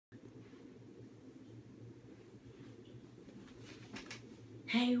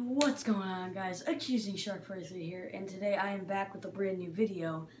Hey, what's going on, guys? Accusing Shark43 here, and today I am back with a brand new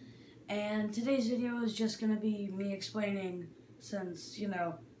video. And today's video is just gonna be me explaining, since,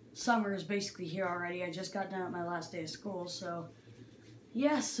 summer is basically here already. I just got done at my last day of school, so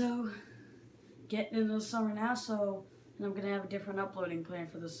yeah, getting into the summer now, and I'm gonna have a different uploading plan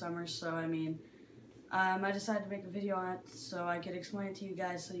for the summer, I decided to make a video on it so I could explain it to you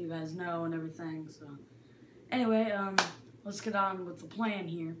guys so you guys know and everything, so. Anyway, let's get on with the plan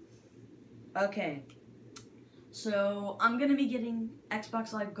here. Okay, so I'm going to be getting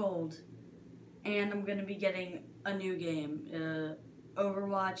Xbox Live Gold, and I'm going to be getting a new game,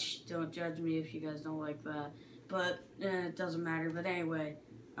 Overwatch. Don't judge me if you guys don't like that, but it doesn't matter. But anyway,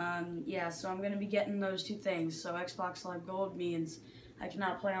 yeah, so I'm going to be getting those two things. So Xbox Live Gold means I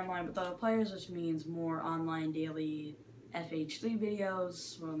cannot play online with other players, which means more online daily FH3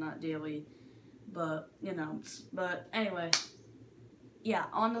 videos. Well, not daily, but, but anyway, yeah,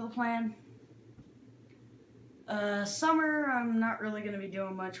 on to the plan. Summer, I'm not really going to be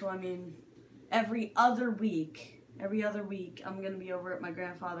doing much. Well, every other week, I'm going to be over at my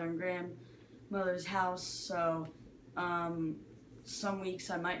grandfather and grandmother's house, so, some weeks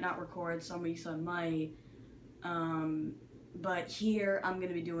I might not record, some weeks I might, but here I'm going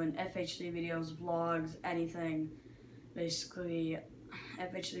to be doing FH3 videos, vlogs, anything, basically,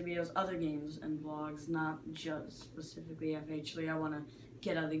 FH3 videos, other games, and vlogs, not just specifically FH3. I want to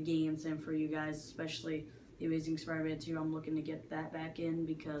get other games in for you guys, especially The Amazing Spider-Man 2. I'm looking to get that back in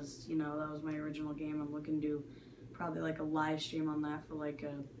because, that was my original game. I'm looking to do probably like a live stream on that for like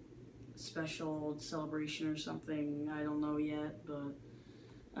a special celebration or something. I don't know yet, but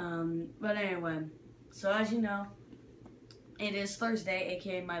anyway, so as you know, it is Thursday,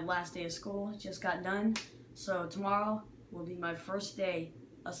 aka my last day of school. Just got done, so tomorrow will be my first day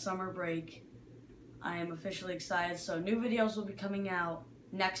of summer break. I am officially excited, so new videos will be coming out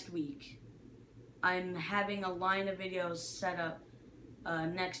next week. I'm having a line of videos set up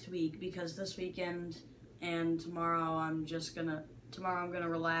next week because this weekend and tomorrow I'm gonna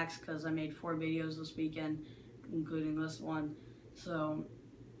relax because I made 4 videos this weekend, including this one. So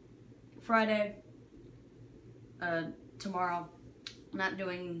Friday, tomorrow, I'm not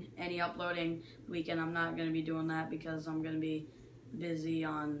doing any uploading. Weekend, I'm not going to be doing that because I'm going to be busy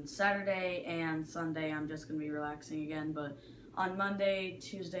on Saturday, and Sunday I'm just going to be relaxing again. But on Monday,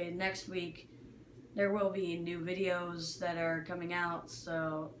 Tuesday, next week, there will be new videos that are coming out,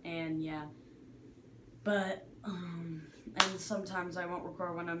 so, and yeah. But, and sometimes I won't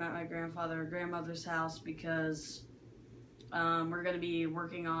record when I'm at my grandfather or grandmother's house because we're going to be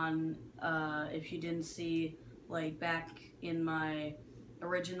working on, if you didn't see, like, back in my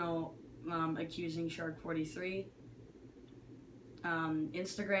original Accusing Shark43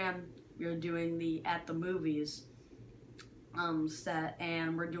 Instagram, we're doing the At the Movies set,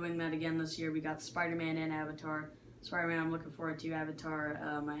 and we're doing that again this year. We got Spider-Man and Avatar. Spider-Man I'm looking forward to. Avatar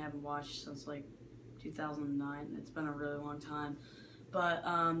I haven't watched since like 2009. It's been a really long time. But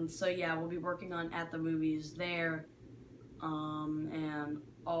so yeah, we'll be working on At the Movies there, and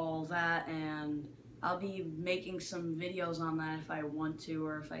all that, and I'll be making some videos on that if I want to,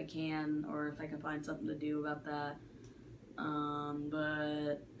 or if I can, or if I can find something to do about that.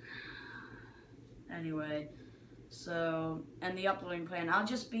 But anyway, so, and the uploading plan, I'll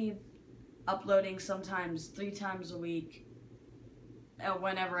just be uploading sometimes 3 times a week,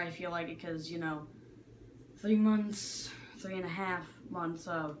 whenever I feel like it, because, 3.5 months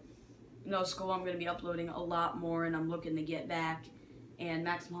of no school, I'm going to be uploading a lot more, and I'm looking to get back, and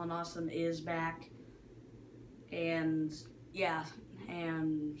Maximum and Awesome is back, and yeah,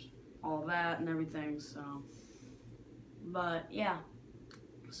 and all that and everything, so, but yeah,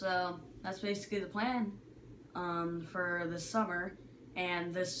 so that's basically the plan for the summer,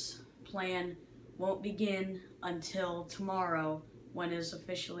 and this plan won't begin until tomorrow, when it's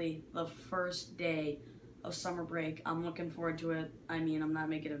officially the first day of summer break. I'm looking forward to it. I'm not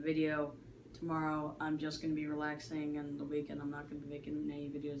making a video tomorrow. I'm just going to be relaxing, and the weekend I'm not going to be making any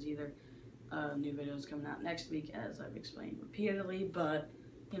videos either. New videos coming out next week, as I've explained repeatedly, but,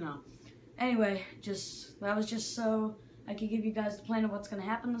 anyway, that was just so I could give you guys the plan of what's going to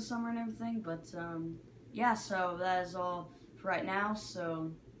happen this summer and everything, but, yeah, so that is all for right now,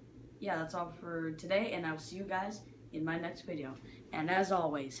 so, yeah, that's all for today, and I'll see you guys in my next video, and as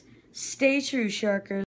always, stay true, Sharkers.